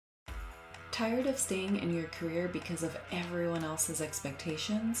Tired of staying in your career because of everyone else's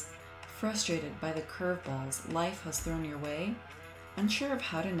expectations? Frustrated by the curveballs life has thrown your way? Unsure of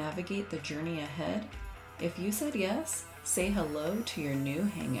how to navigate the journey ahead? If you said yes, say hello to your new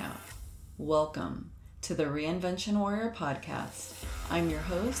hangout. Welcome to the Reinvention Warrior podcast. I'm your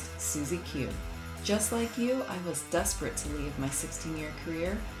host, Susie Q. Just like you, I was desperate to leave my 16-year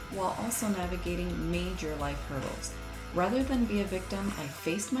career while also navigating major life hurdles. Rather than be a victim, I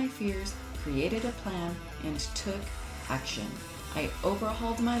faced my fears, created a plan, and took action. I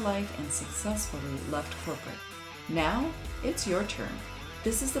overhauled my life and successfully left corporate. Now, it's your turn.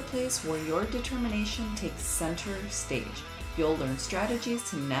 This is the place where your determination takes center stage. You'll learn strategies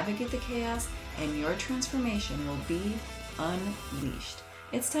to navigate the chaos, and your transformation will be unleashed.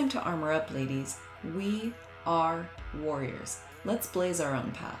 It's time to armor up, ladies. We are warriors. Let's blaze our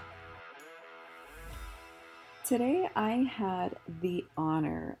own path. Today, I had the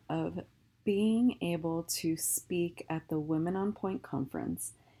honor of being able to speak at the Women on Point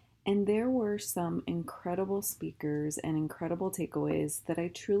conference, and there were some incredible speakers and incredible takeaways that I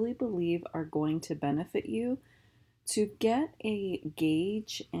truly believe are going to benefit you to get a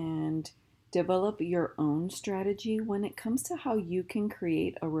gauge and develop your own strategy when it comes to how you can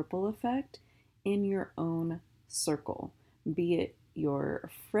create a ripple effect in your own circle, be it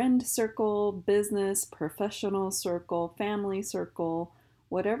your friend circle, business, professional circle, family circle,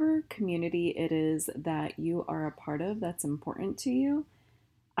 whatever community it is that you are a part of that's important to you.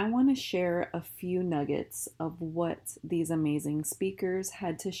 I want to share a few nuggets of what these amazing speakers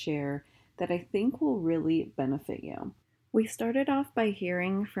had to share that I think will really benefit you. We started off by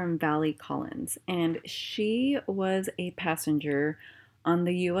hearing from Valley Collins, and she was a passenger on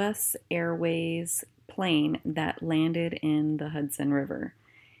the U.S. Airways plane that landed in the Hudson River.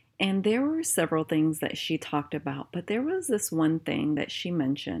 And there were several things that she talked about, but there was this one thing that she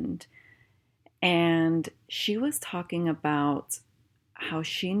mentioned. And she was talking about how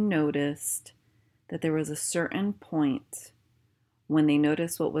she noticed that there was a certain point when they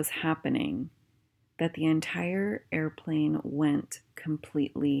noticed what was happening, that the entire airplane went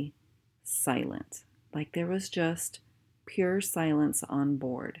completely silent. Like there was just pure silence on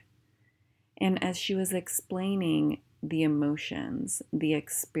board. And as she was explaining the emotions, the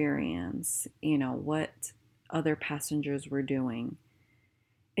experience, what other passengers were doing,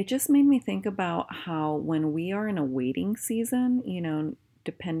 it just made me think about how when we are in a waiting season,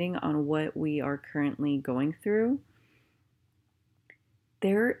 depending on what we are currently going through,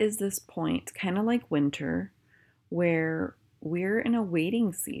 there is this point, kind of like winter, where we're in a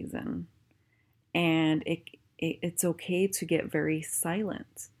waiting season, and it's okay to get very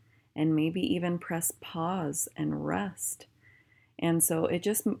silent and maybe even press pause and rest. And so it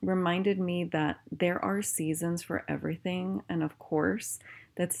just reminded me that there are seasons for everything. And of course,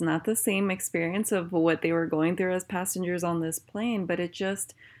 that's not the same experience of what they were going through as passengers on this plane, but it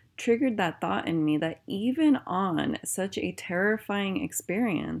just triggered that thought in me that even on such a terrifying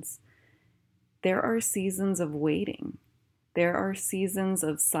experience, there are seasons of waiting. There are seasons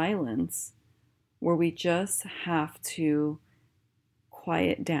of silence where we just have to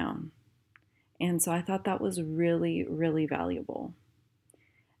quiet down. And so I thought that was really, really valuable.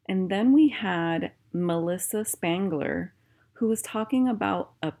 And then we had Melissa Spangler, who was talking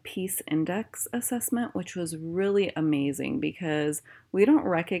about a peace index assessment, which was really amazing because we don't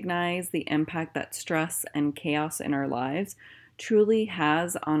recognize the impact that stress and chaos in our lives truly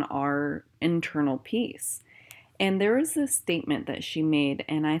has on our internal peace. And there was this statement that she made,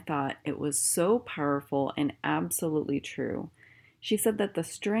 and I thought it was so powerful and absolutely true. She said that the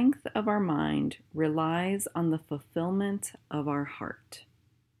strength of our mind relies on the fulfillment of our heart.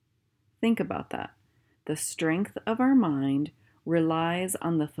 Think about that. The strength of our mind relies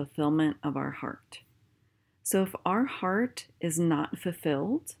on the fulfillment of our heart. So if our heart is not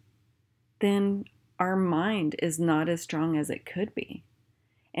fulfilled, then our mind is not as strong as it could be.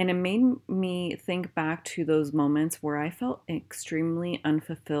 And it made me think back to those moments where I felt extremely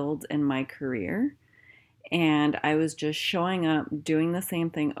unfulfilled in my career. And I was just showing up, doing the same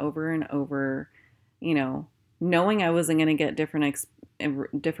thing over and over, knowing I wasn't going to get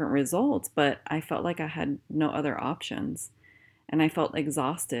different results, but I felt like I had no other options. And I felt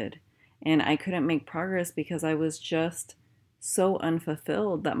exhausted. And I couldn't make progress because I was just so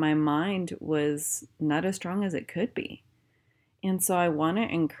unfulfilled that my mind was not as strong as it could be. And so I want to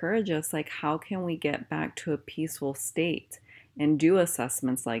encourage us, how can we get back to a peaceful state and do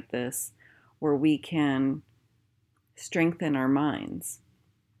assessments like this where we can strengthen our minds.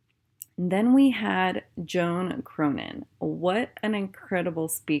 And then we had Joan Cronin. What an incredible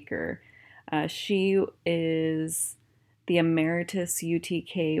speaker. She is the Emeritus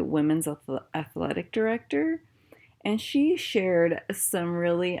UTK Women's Athletic Director. And she shared some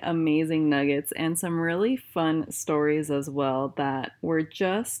really amazing nuggets and some really fun stories as well that were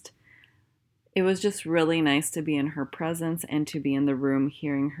just, it was just really nice to be in her presence and to be in the room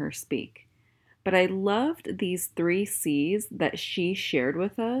hearing her speak. But I loved these 3 C's that she shared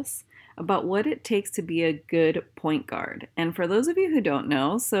with us about what it takes to be a good point guard. And for those of you who don't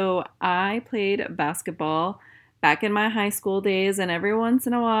know, so I played basketball back in my high school days, and every once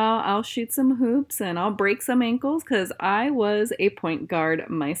in a while I'll shoot some hoops and I'll break some ankles because I was a point guard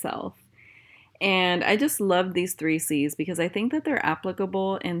myself. And I just love these 3 C's because I think that they're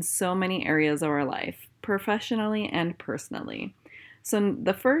applicable in so many areas of our life, professionally and personally. So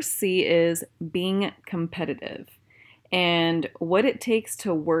the first C is being competitive and what it takes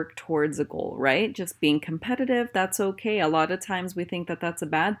to work towards a goal, right? Just being competitive, that's okay. A lot of times we think that that's a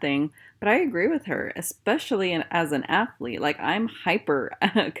bad thing, but I agree with her, especially as an athlete. Like I'm hyper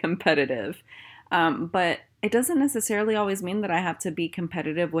competitive, but it doesn't necessarily always mean that I have to be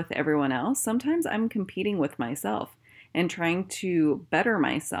competitive with everyone else. Sometimes I'm competing with myself and trying to better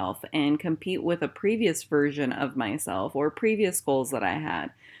myself and compete with a previous version of myself or previous goals that I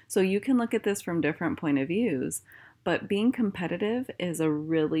had. So you can look at this from different point of views, but being competitive is a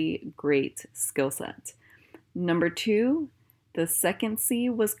really great skill set. Number 2, the second C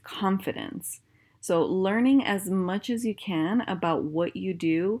was confidence. So learning as much as you can about what you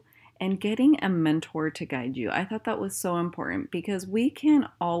do and getting a mentor to guide you. I thought that was so important because we can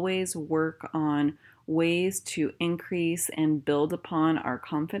always work on ways to increase and build upon our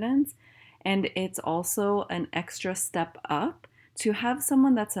confidence. And it's also an extra step up to have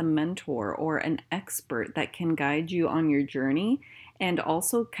someone that's a mentor or an expert that can guide you on your journey and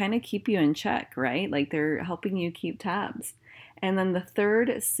also kind of keep you in check, right? Like they're helping you keep tabs. And then the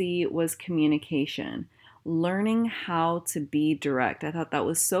third C was communication, learning how to be direct. I thought that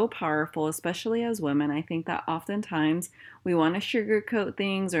was so powerful, especially as women. I think that oftentimes we want to sugarcoat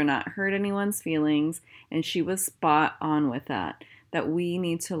things or not hurt anyone's feelings, and she was spot on with that we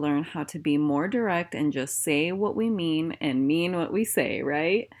need to learn how to be more direct and just say what we mean and mean what we say,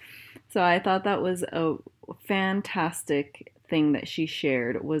 right? So I thought that was a fantastic thing that she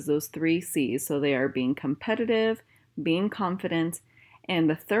shared was those 3 C's. So they are being competitive, being confident, and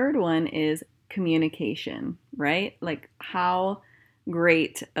the third one is communication, right? Like how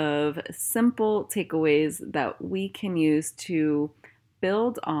great of simple takeaways that we can use to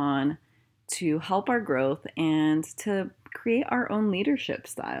build on, to help our growth, and to create our own leadership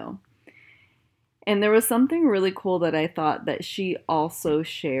style. And there was something really cool that I thought that she also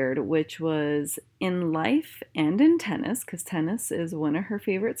shared, which was in life and in tennis, because tennis is one of her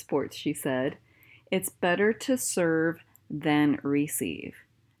favorite sports, she said, it's better to serve than receive.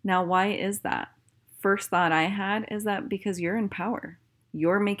 Now, why is that? First thought I had is that because you're in power.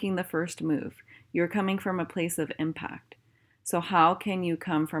 You're making the first move. You're coming from a place of impact. So how can you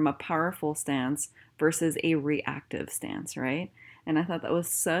come from a powerful stance versus a reactive stance, right? And I thought that was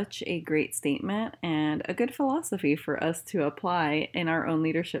such a great statement and a good philosophy for us to apply in our own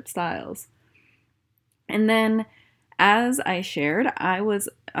leadership styles. And then, as I shared, I was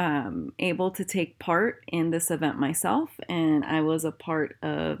able to take part in this event myself, and I was a part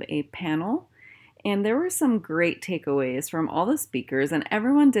of a panel. And there were some great takeaways from all the speakers, and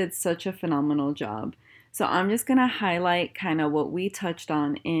everyone did such a phenomenal job. So I'm just going to highlight kind of what we touched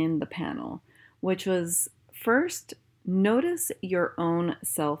on in the panel, which was first, notice your own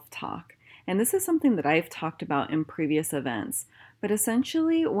self-talk. And this is something that I've talked about in previous events. But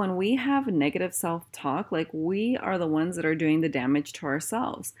essentially, when we have negative self-talk, like we are the ones that are doing the damage to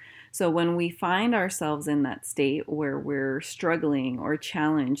ourselves. So when we find ourselves in that state where we're struggling or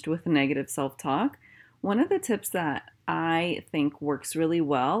challenged with negative self-talk, one of the tips that I think works really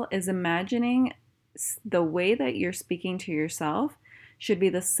well is imagining the way that you're speaking to yourself should be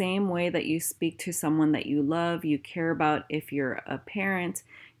the same way that you speak to someone that you love, you care about. If you're a parent,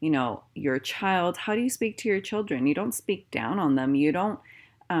 your child, how do you speak to your children? You don't speak down on them. You don't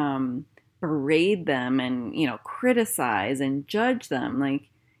berate them and, criticize and judge them. Like,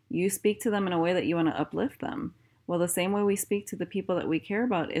 you speak to them in a way that you want to uplift them. Well, the same way we speak to the people that we care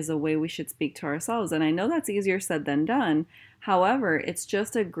about is a way we should speak to ourselves. And I know that's easier said than done. However, it's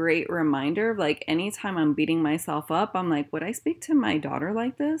just a great reminder of, like, anytime I'm beating myself up, I'm like, would I speak to my daughter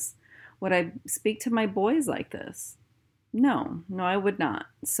like this? Would I speak to my boys like this? No, I would not.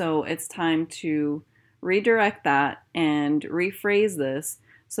 So it's time to redirect that and rephrase this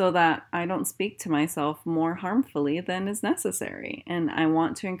so that I don't speak to myself more harmfully than is necessary. And I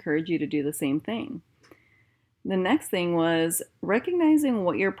want to encourage you to do the same thing. The next thing was recognizing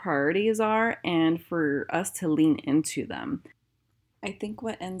what your priorities are and for us to lean into them. I think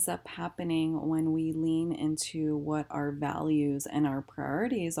what ends up happening when we lean into what our values and our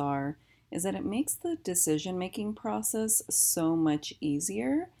priorities are is that it makes the decision making process so much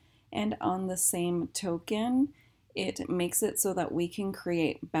easier. And on the same token, it makes it so that we can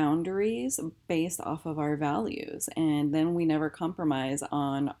create boundaries based off of our values. And then we never compromise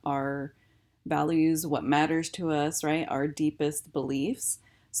on our values, what matters to us, right? Our deepest beliefs.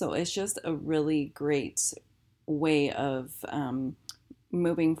 So it's just a really great way of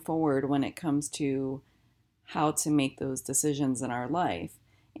moving forward when it comes to how to make those decisions in our life.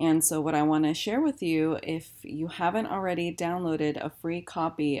 And so, what I want to share with you, if you haven't already downloaded a free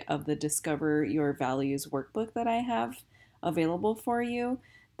copy of the Discover Your Values workbook that I have available for you,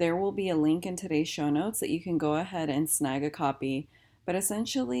 there will be a link in today's show notes that you can go ahead and snag a copy. But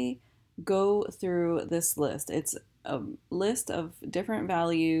essentially, go through this list. It's a list of different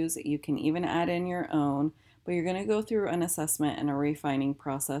values. You can even add in your own, but you're going to go through an assessment and a refining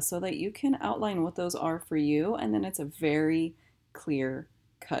process so that you can outline what those are for you. And then it's a very clear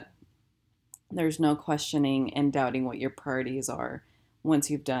cut. There's no questioning and doubting what your priorities are once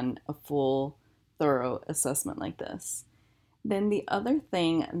you've done a full, thorough assessment like this. Then the other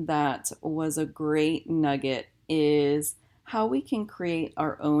thing that was a great nugget is how we can create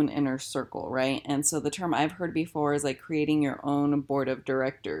our own inner circle, right? And so the term I've heard before is like creating your own board of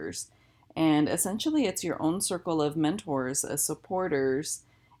directors. And essentially, it's your own circle of mentors, supporters,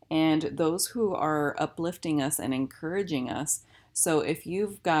 and those who are uplifting us and encouraging us. So if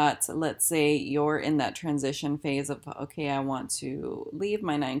you've got, let's say you're in that transition phase of, okay, I want to leave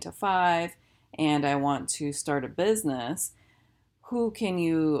my 9 to 5 and I want to start a business, who can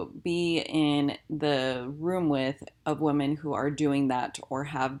you be in the room with of women who are doing that or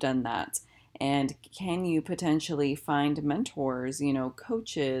have done that? And can you potentially find mentors,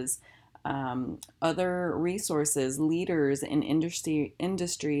 coaches, other resources, leaders in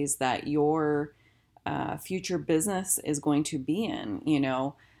industries that your future business is going to be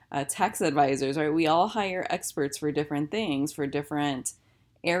in, tax advisors, right? We all hire experts for different things, for different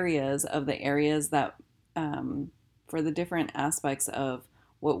areas that for the different aspects of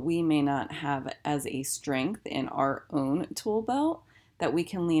what we may not have as a strength in our own tool belt that we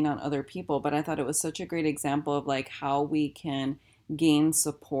can lean on other people. But I thought it was such a great example of like how we can gain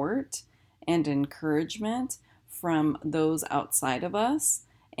support and encouragement from those outside of us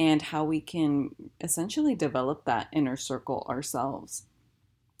and how we can essentially develop that inner circle ourselves.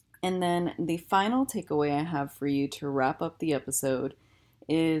 And then the final takeaway I have for you to wrap up the episode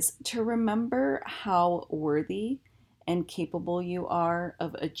is to remember how worthy and capable you are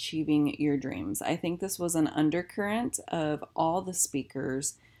of achieving your dreams. I think this was an undercurrent of all the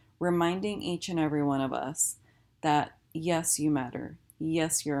speakers reminding each and every one of us that yes, you matter.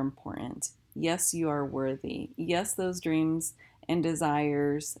 Yes, you're important. Yes, you are worthy. Yes, those dreams and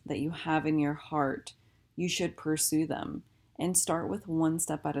desires that you have in your heart, you should pursue them and start with one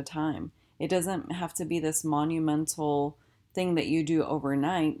step at a time. It doesn't have to be this monumental thing that you do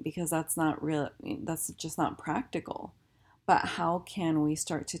overnight because that's just not practical. But how can we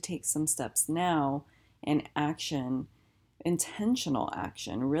start to take some steps now and action? Intentional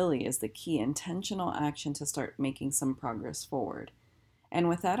action really is the key. Intentional action to start making some progress forward. And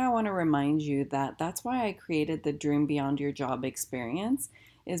with that, I want to remind you that that's why I created the Dream Beyond Your Job experience,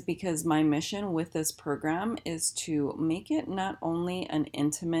 is because my mission with this program is to make it not only an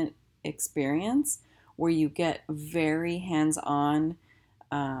intimate experience where you get very hands-on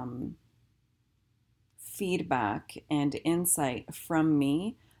feedback and insight from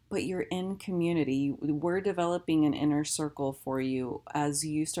me, but you're in community. We're developing an inner circle for you as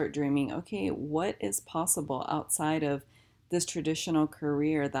you start dreaming, okay, what is possible outside of this traditional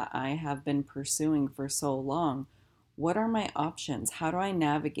career that I have been pursuing for so long? What are my options? How do I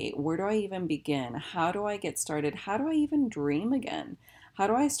navigate? Where do I even begin? How do I get started? How do I even dream again? How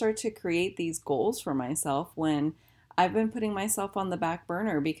do I start to create these goals for myself when I've been putting myself on the back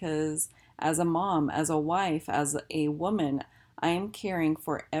burner because as a mom, as a wife, as a woman, I am caring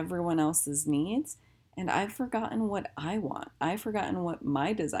for everyone else's needs and I've forgotten what I want. I've forgotten what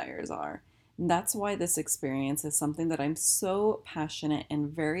my desires are. And that's why this experience is something that I'm so passionate and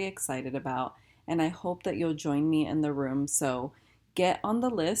very excited about. And I hope that you'll join me in the room. So get on the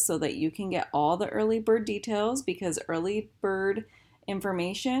list so that you can get all the early bird details because early bird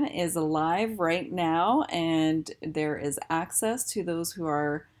information is live right now and there is access to those who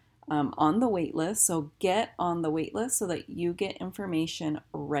are on the wait list. So get on the wait list so that you get information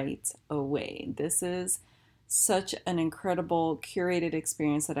right away. This is such an incredible curated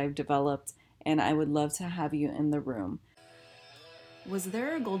experience that I've developed and I would love to have you in the room. Was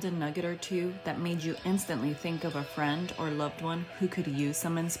there a golden nugget or two that made you instantly think of a friend or loved one who could use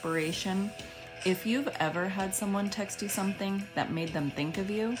some inspiration? If you've ever had someone text you something that made them think of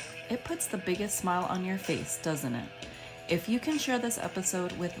you, it puts the biggest smile on your face, doesn't it? If you can share this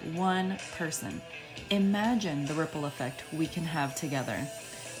episode with one person, imagine the ripple effect we can have together.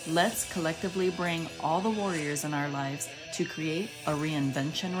 Let's collectively bring all the warriors in our lives to create a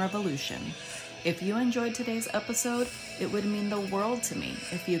reinvention revolution. If you enjoyed today's episode, it would mean the world to me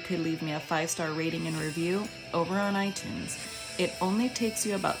if you could leave me a 5-star rating and review over on iTunes. It only takes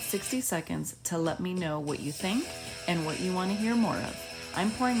you about 60 seconds to let me know what you think and what you want to hear more of.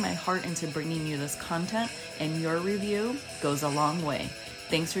 I'm pouring my heart into bringing you this content, and your review goes a long way.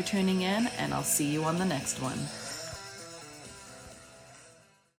 Thanks for tuning in, and I'll see you on the next one.